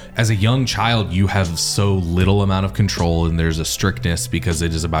 as a young child, you have so little amount of control and there's a strictness because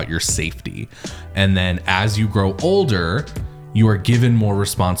it is about your safety. And then as you grow older, you are given more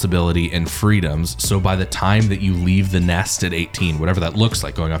responsibility and freedoms. So by the time that you leave the nest at 18, whatever that looks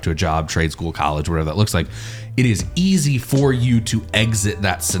like, going off to a job, trade school, college, whatever that looks like, it is easy for you to exit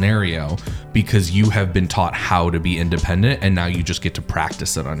that scenario because you have been taught how to be independent, and now you just get to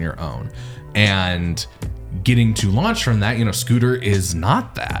practice it on your own. And getting to launch from that, Scooter is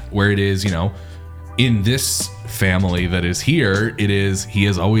not that, where it is, in this family that is here, he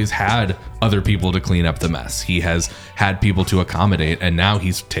has always had other people to clean up the mess. He has had people to accommodate, and now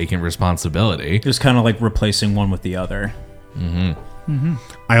he's taking responsibility. Just kind of like replacing one with the other.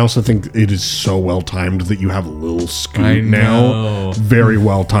 I also think it is so well timed that you have Lil I Scoot know. now. Very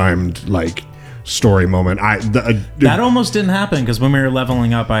well timed, like story moment. That almost didn't happen because when we were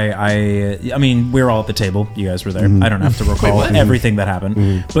leveling up, I mean, we were all at the table. You guys were there. I don't have to recall everything that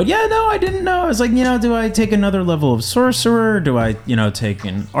happened. But yeah, no, I didn't know. I was like, do I take another level of sorcerer? Do I, take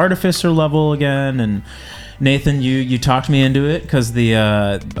an artificer level again? And Nathan, you talked me into it because the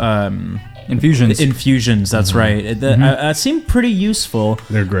Infusions, that's right. That seemed pretty useful.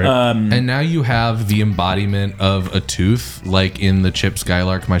 They're great. And now you have the embodiment of a tooth, like in the Chip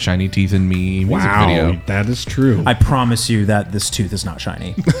Skylark, My Shiny Teeth and Me music video. That is true. I promise you that this tooth is not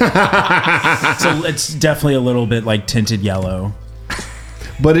shiny. So it's definitely a little bit like tinted yellow.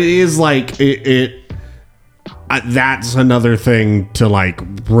 But it is like that's another thing to like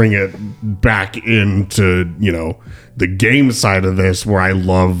bring it back into, the game side of this, where I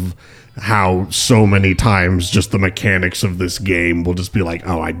love how so many times just the mechanics of this game will just be like,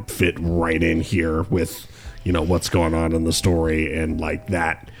 oh, I'd fit right in here with, what's going on in the story. And like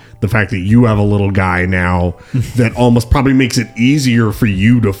that, the fact that you have a little guy now that almost probably makes it easier for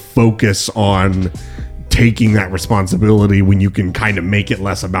you to focus on taking that responsibility when you can kind of make it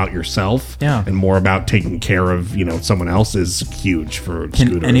less about yourself and more about taking care of, someone else, is huge for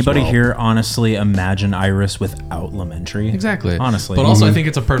Scooter. Can anybody as well. here honestly imagine Iris without Lamentry? Exactly. Honestly. But also I think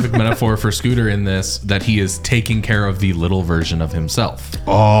it's a perfect metaphor for Scooter in this, that he is taking care of the little version of himself.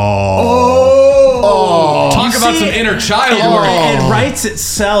 Talk about some inner child work. It writes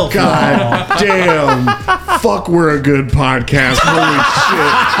itself. God damn. Fuck, we're a good podcast. Holy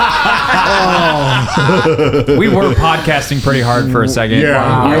shit. We were podcasting pretty hard for a second.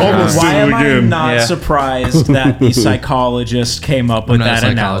 Yeah, we almost Why did am it I again. not surprised that the psychologist came up I'm with not a that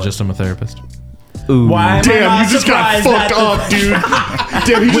psychologist, I'm a therapist. Why am I Damn, not you just got surprised fucked that up, dude.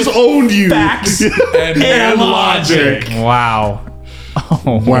 Damn, he just owned you. facts and logic. Wow.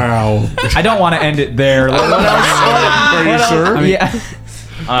 Oh, Wow. I don't want to end it there. What else? Are you sure? Yeah.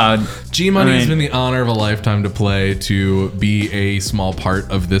 G-Money has been the honor of a lifetime to play, to be a small part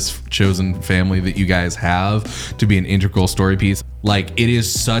of this chosen family that you guys have, to be an integral story piece. Like, it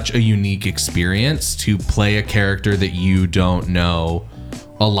is such a unique experience to play a character that you don't know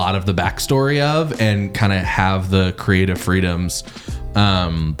a lot of the backstory of, and kind of have the creative freedoms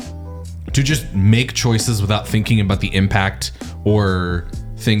to just make choices without thinking about the impact or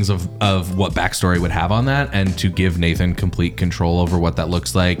things of what backstory would have on that, and to give Nathan complete control over what that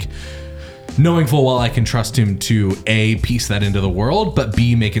looks like, knowing full well I can trust him to A, piece that into the world, but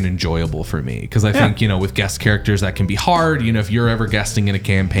B, make it enjoyable for me. Because I think, with guest characters, that can be hard. If you're ever guesting in a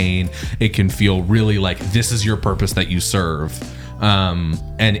campaign, it can feel really like this is your purpose that you serve.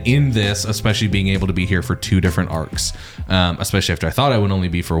 And in this, especially being able to be here for 2 different arcs, especially after I thought I would only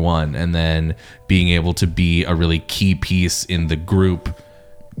be for 1, and then being able to be a really key piece in the group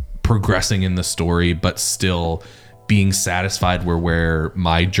progressing in the story, but still being satisfied where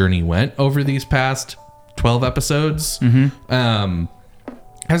my journey went over these past 12 episodes,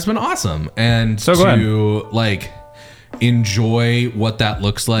 has been awesome. And So to enjoy what that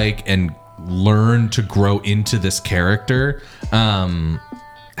looks like and learn to grow into this character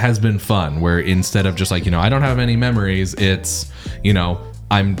has been fun, where instead of just I don't have any memories, it's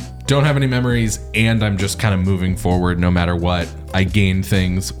I'm don't have any memories and I'm just kind of moving forward no matter what. I gain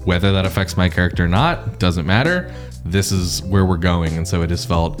things, whether that affects my character or not, doesn't matter. This is where we're going. And so it has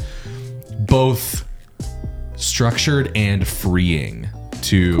felt both structured and freeing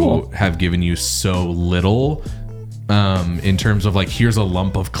to have given you so little in terms of here's a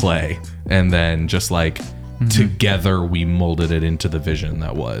lump of clay, and then just together we molded it into the vision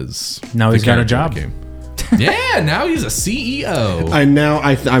that was. Now he's got a job. Yeah, now he's a CEO.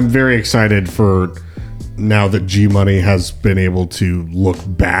 I'm very excited for now that G Money has been able to look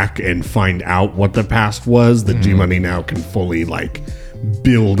back and find out what the past was. That G Money now can fully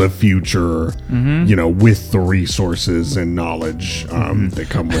build a future, with the resources and knowledge that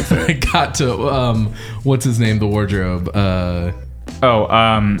come with I it. got to what's his name? The wardrobe. blah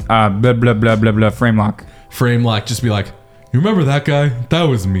blah blah blah blah. Frame lock. Just be like, you remember that guy? That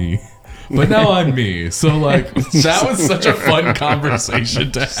was me. But now I'm me. So that was such a fun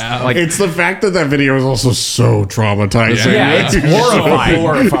conversation to have. It's the fact that video is also so traumatizing. Yeah, it's Horrifying. You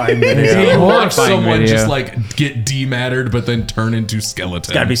watch horrifying someone video. just get demattered but then turn into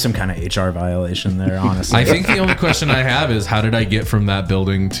skeleton. Got to be some kind of HR violation there, honestly. I think the only question I have is, how did I get from that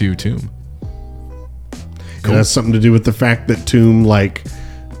building to Tomb? It has something to do with the fact that Tomb,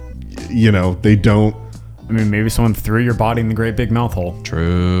 they don't. I mean, maybe someone threw your body in the great big mouth hole.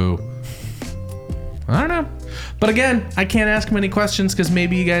 True. I don't know. But again, I can't ask many questions because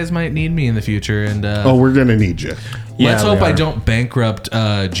maybe you guys might need me in the future. And We're gonna need you. let's Yeah, hope we I are. don't bankrupt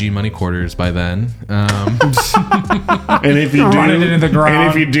G Money quarters by then. And if you Run it into the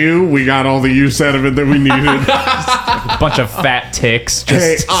ground. we got all the use out of it that we needed. Bunch of fat ticks.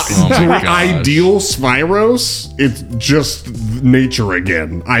 Hey, Just Oh my gosh. ideal Sphairos, it's just nature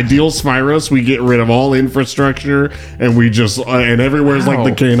again. Ideal Sphairos, we get rid of all infrastructure and we just and everywhere's like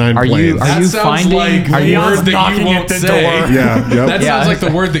the canine Are you- plains. are That you sounds finding- like are a you word that knocking you won't at the say. door? Yeah, yep. That sounds like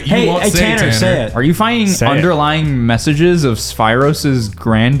the word that you won't say, Tanner, say it. Are you finding Say it. underlying messages of Sphairos'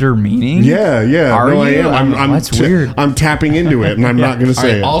 grander meaning? Yeah. Are no, you? I am. I'm That's weird. I'm tapping into it, and I'm not going to All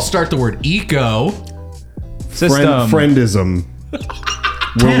say right, it. I'll start the word eco. System. Friendism.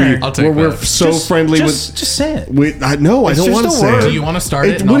 Where I'll take we're that. so friendly just say it. with. No, I don't just want to a say word. it. Do you want to start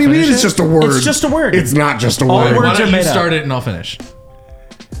it? And What I'll do you mean? finish It's it? just a word. It's just a word. It's not just a All word. words Why are don't you made up. start it and I'll finish?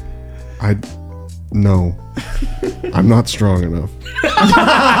 No, I'm not strong enough.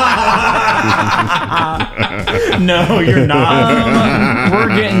 No, you're not.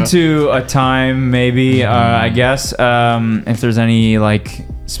 We're getting to a time, maybe, I guess, if there's any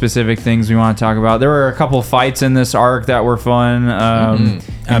specific things we want to talk about. There were a couple fights in this arc that were fun and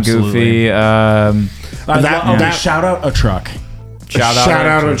Absolutely. goofy. Shout out a truck. Shout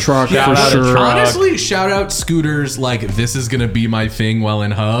out a truck Shout for out a sure. truck. Honestly, shout out Scooters. This is gonna be my thing while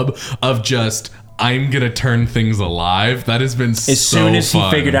in Hub of just I'm gonna turn things alive. That has been As so soon as fun.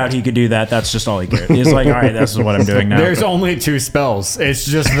 he figured out he could do that, that's just all he cared. He's like, all right, this is what I'm doing now. There's only 2 spells. It's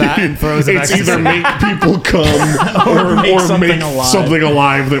just that and throws of It's either ecstasy. make people come or make make something alive. something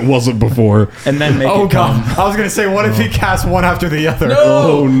alive that wasn't before. and then make Oh it come. god! I was gonna say, what if he cast one after the other? No!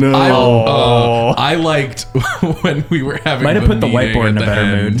 Oh, no. I liked when we were having. Might have put the meeting whiteboard in at a the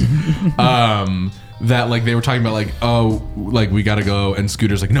better end, that they were talking about we gotta go, and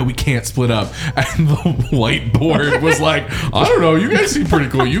Scooter's like, no, we can't split up, and the whiteboard was like, I don't know, you guys seem pretty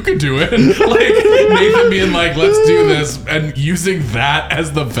cool, you could do it. Nathan being like, let's do this, and using that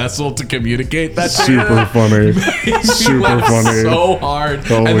as the vessel to communicate that to Super him. funny. We Super laughed funny. so hard,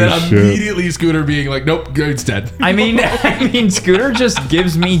 Holy and then shit. immediately Scooter being like, nope, it's dead. I mean, Scooter just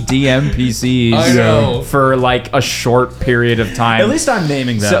gives me DMPCs I know. for a short period of time. At least I'm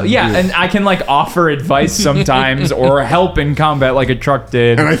naming them. So yeah, and I can offer advice sometimes or help in combat like a truck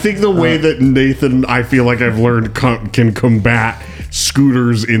did. And I think the way that Nathan, I feel like I've learned, can combat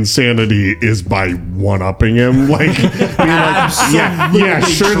Scooter's insanity is by one-upping him. Like, being like,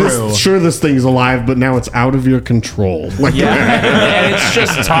 sure this thing's alive, but now it's out of your control. Like, and it's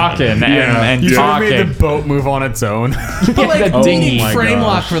just talking and You talking. made the boat move on its own. But like the dinghy. meeting Oh my Frame gosh.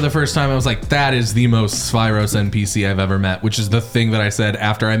 Lock for the first time, I was like, that is the most Sphairos NPC I've ever met, which is the thing that I said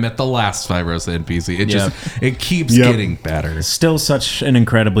after I met the last Sphairos NPC. It just it keeps getting better. Still such an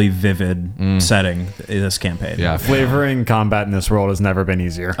incredibly vivid setting in this campaign. Yeah. Flavoring combat in this world has never been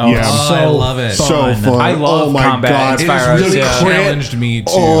easier. Oh, Yeah. it's so I love it. so fun. I love oh my combat God. in It has Sphairos, really yeah. challenged me to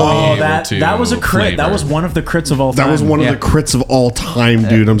be Oh, able to that was a crit. That flavor. was one of the crits of all time. That was one of Yeah. the crits of all time,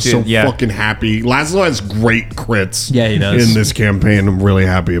 dude. I'm so dude, yeah. fucking happy. Laszlo has great crits. Yeah, he does. In this campaign, I'm really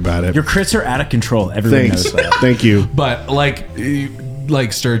happy about it. Your crits are out of control. Everyone Thanks. knows that. Thank you. But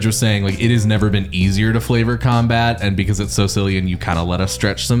like Sturge was saying, like it has never been easier to flavor combat, and because it's so silly and you kind of let us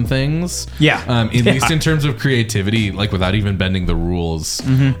stretch some things. Yeah. At least in terms of creativity, like without even bending the rules,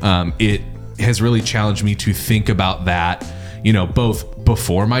 it has really challenged me to think about that, you know, both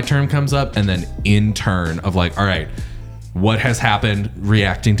before my turn comes up and then in turn of like, all right, what has happened,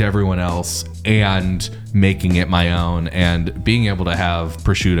 reacting to everyone else and making it my own, and being able to have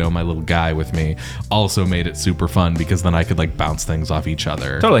Prosciutto, my little guy, with me also made it super fun because then I could like bounce things off each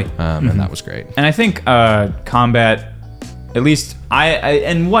other. Totally. And that was great. And I think combat, at least I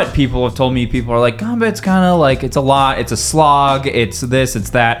and what people have told me, people are like, combat's kind of like, it's a lot, it's a slog, it's this,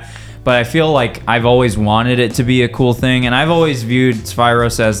 it's that. But I feel like I've always wanted it to be a cool thing, and I've always viewed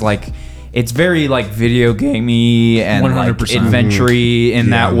Sphairos as like, it's very like video gamey and like 100%. adventure-y in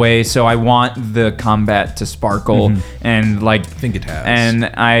that way. So I want the combat to sparkle and like. I think it has. And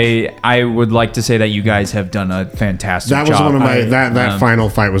I would like to say that you guys have done a fantastic That was job. one of my that final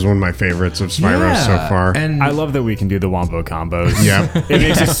fight was one of my favorites of Sphairos so far. And I love that we can do the wombo combos. Yeah. It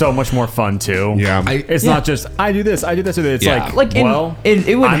makes it so much more fun too. Yeah. It's not just I do this, or this. It's Yeah. Like, in- well,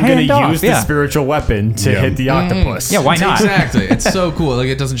 it would I'm hand gonna off, use the yeah. spiritual weapon to hit the octopus. Yeah, why not? exactly. It's so cool. Like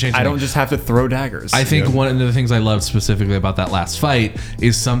it doesn't change. I anything. don't just have to throw daggers. I think one of the things I loved specifically about that last fight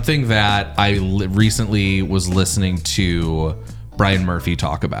is something that I recently was listening to Brian Murphy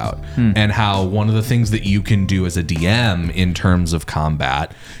talk about, and how one of the things that you can do as a DM in terms of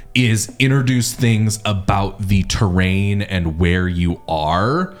combat is introduce things about the terrain and where you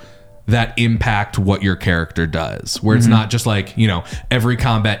are that impact what your character does, where it's not just like, you know, every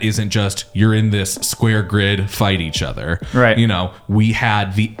combat isn't just you're in this square grid, fight each other, Right. You know, we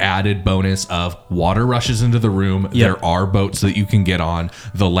had the added bonus of water rushes into the room. There are boats that you can get on.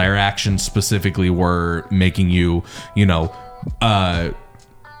 The lair actions specifically were making you, you know,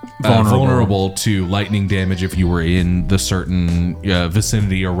 vulnerable to lightning damage if you were in the certain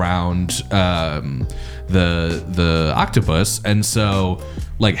vicinity around the octopus. And so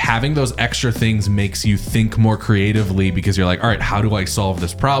like having those extra things makes you think more creatively, because you're like, all right, how do I solve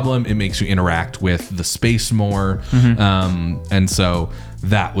this problem? It makes you interact with the space more. And so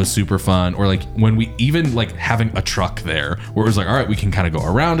that was super fun. Or like when we even like having a truck there where it was like, all right, we can kind of go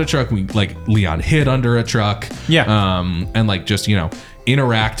around a truck. We like Leon hid under a truck. And like just, you know,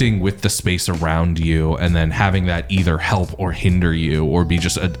 interacting with the space around you, and then having that either help or hinder you or be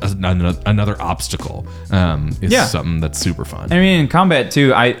just another obstacle is something that's super fun. I mean, in combat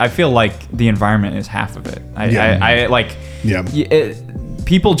too, I feel like the environment is half of it. I like. Yeah.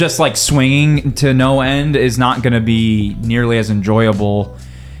 People just like swinging to no end is not going to be nearly as enjoyable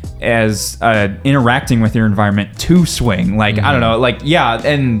as interacting with your environment to swing. Like I don't know, like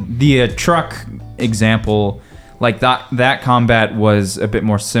and the truck example, like that combat was a bit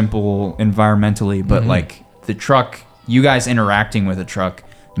more simple environmentally, but like the truck, you guys interacting with a truck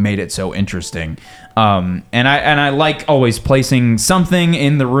made it so interesting. And I like always placing something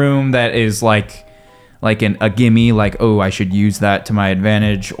in the room that is like a gimme, like, oh, I should use that to my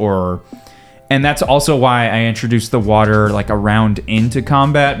advantage, and that's also why I introduced the water like around into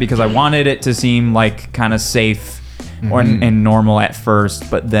combat, because I wanted it to seem like kind of safe and normal at first,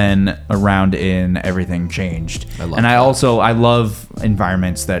 but then around in everything changed. I love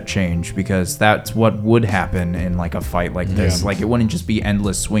environments that change, because that's what would happen in like a fight like this. Like it wouldn't just be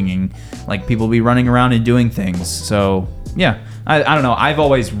endless swinging, like people be running around and doing things. So yeah, I don't know. I've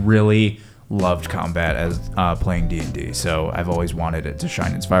always really loved combat as playing D&D, so I've always wanted it to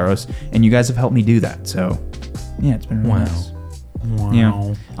shine in Sphairos, and you guys have helped me do that. So yeah, it's been really nice. Wow.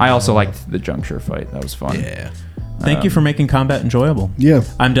 Yeah, I also liked the juncture fight. That was fun. Yeah. Thank you for making combat enjoyable. Yeah.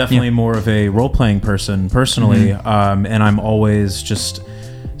 I'm definitely more of a role-playing person personally, and I'm always just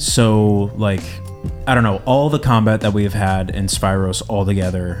so like, I don't know, all the combat that we've had in Sphairos all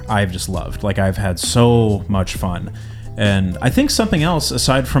together, I've just loved. Like I've had so much fun. And I think something else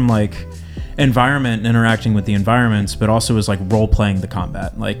aside from like, environment and interacting with the environments, but also as like role playing the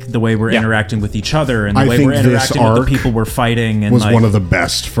combat, like the way we're interacting with each other and the I way think we're this interacting with the arc people we're fighting. And was like, one of the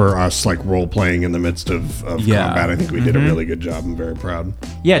best for us, like role playing in the midst of combat. I think we did a really good job. I'm very proud.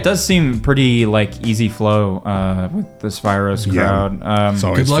 Yeah, it does seem pretty like easy flow with the Sphairos crowd. It's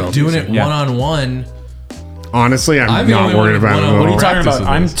always Good luck felt doing easy. it one-on-one. Honestly, I'm the not only worried one about it. with at one-on-one. what are you all. talking practice about? of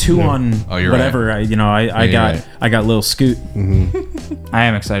I'm this. 2 on Oh, you're whatever. right. I got right. I got little Scoot. I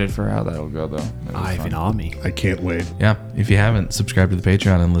am excited for how that'll go, though. Ivan Ami. I can't wait. Yeah, if you haven't, subscribe to the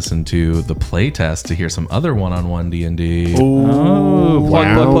Patreon and listen to the playtest to hear some other one-on-one D&D. Oh,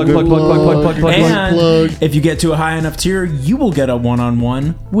 Wow, good plug. And if you get to a high enough tier, you will get a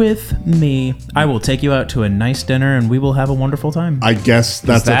one-on-one with me. I will take you out to a nice dinner, and we will have a wonderful time. I guess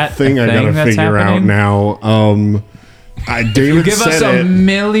that's that a thing a I thing gotta that's figure out happening? now. David Give said us it. $1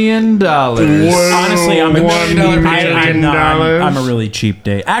 million. Honestly, I'm $1 I'm a really cheap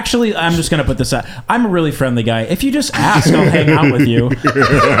date. Actually, I'm just gonna put this out. I'm a really friendly guy. If you just ask, I'll hang out with you. Go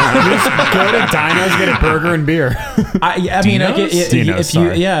to Dino's, get a burger and beer. I mean, like, Dino's,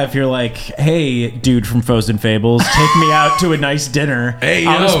 if you're like, hey, dude from Foes and Fables, take me out to a nice dinner. Hey,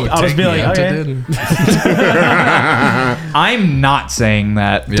 I'll just take be me like, out to okay. dinner. I'm not saying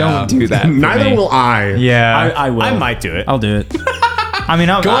that. Yeah. Don't do that. for Neither me. will I. Yeah. I will. I might do it. I'll do it. I mean,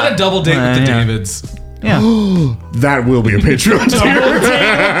 I'll Go on a double date with the yeah. Davids. Yeah. That will be a Patreon tier.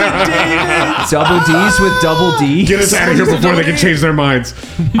 Double D's with double D. Get us out of here before they can change their minds.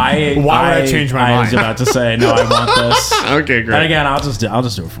 Why would I change my I was mind? about to say no. I want this. Okay, And great. again, I'll just do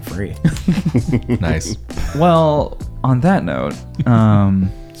it for free. Nice. Well, on that note,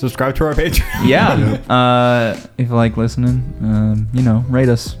 Subscribe to our Patreon. yeah. If you like listening, rate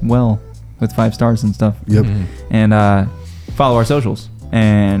us well with 5 stars and stuff. Yep. And follow our socials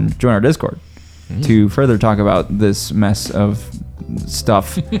and join our Discord to further talk about this mess of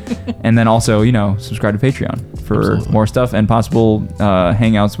stuff. And then also, subscribe to Patreon for more stuff and possible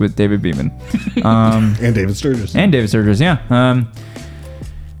hangouts with David Beeman. And David Sturgis. And David Sturgis, yeah.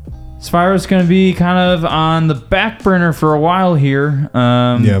 Sphairos is going to be kind of on the back burner for a while here.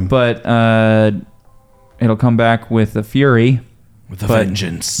 But it'll come back with a fury. With a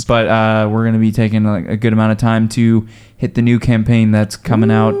vengeance. But we're going to be taking a good amount of time to hit the new campaign that's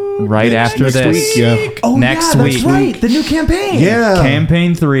coming out right after next this. week, yeah. Oh, Next yeah, week. that's right. The new campaign. Yeah.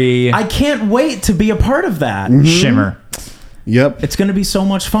 Campaign 3. I can't wait to be a part of that. Shimmer. Yep. It's going to be so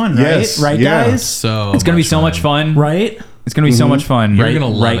much fun, right? Yes, Right, yeah. guys? So It's going to be so much fun. Right? It's going to be so much fun. You're Right? gonna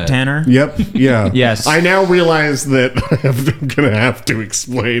love Right, it. Tanner? Yep. Yeah. Yes. I now realize that I'm going to have to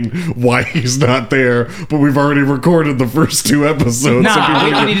explain why he's not there, but we've already recorded the first 2 episodes. Nah, we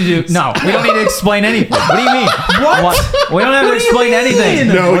don't need to do. No, we don't need to explain anything. What do you mean? What? We don't have to explain anything.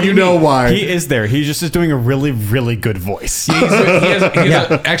 No, you know why. He is there. He just is doing a really, really good voice.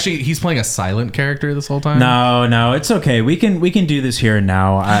 Actually, he's playing a silent character this whole time. No, it's okay. We can do this here and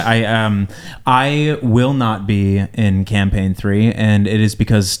now. I will not be in campaign 3, and it is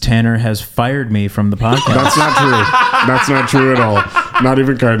because Tanner has fired me from the podcast. That's not true. That's not true at all. Not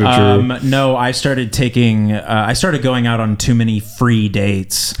even kind of true. No, I started going out on too many free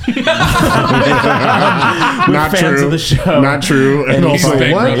dates. Not fans true. of the show. Not true. And He's also,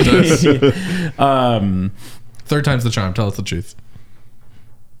 bankrupt what? us. Third time's the charm. Tell us the truth.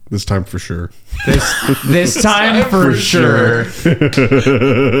 This time for sure. This time for sure.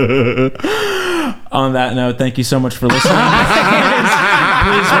 On that note, thank you so much for listening.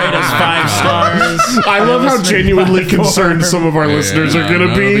 Please rate us 5 stars. I love how genuinely concerned some of our listeners are going to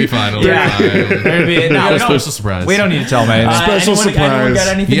It'll be. fine. It'll Yeah. be fine. There'd be- We no, got we a don't- special surprise. We don't need to tell them anything. Special Anyone surprise. got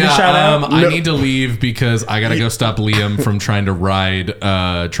anything to shout out? I need to leave because I gotta go stop Liam from trying to ride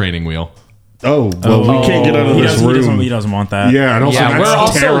a training wheel. Oh, well, we can't get out of He this room. He doesn't want that. Yeah, and also Yeah, that's we're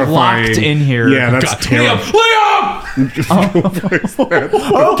also terrifying. locked in here. Yeah, that's terrifying. Liam!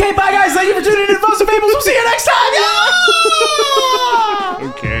 Okay, bye guys. Thank you for tuning in to Foes and Fables. We'll see you next time.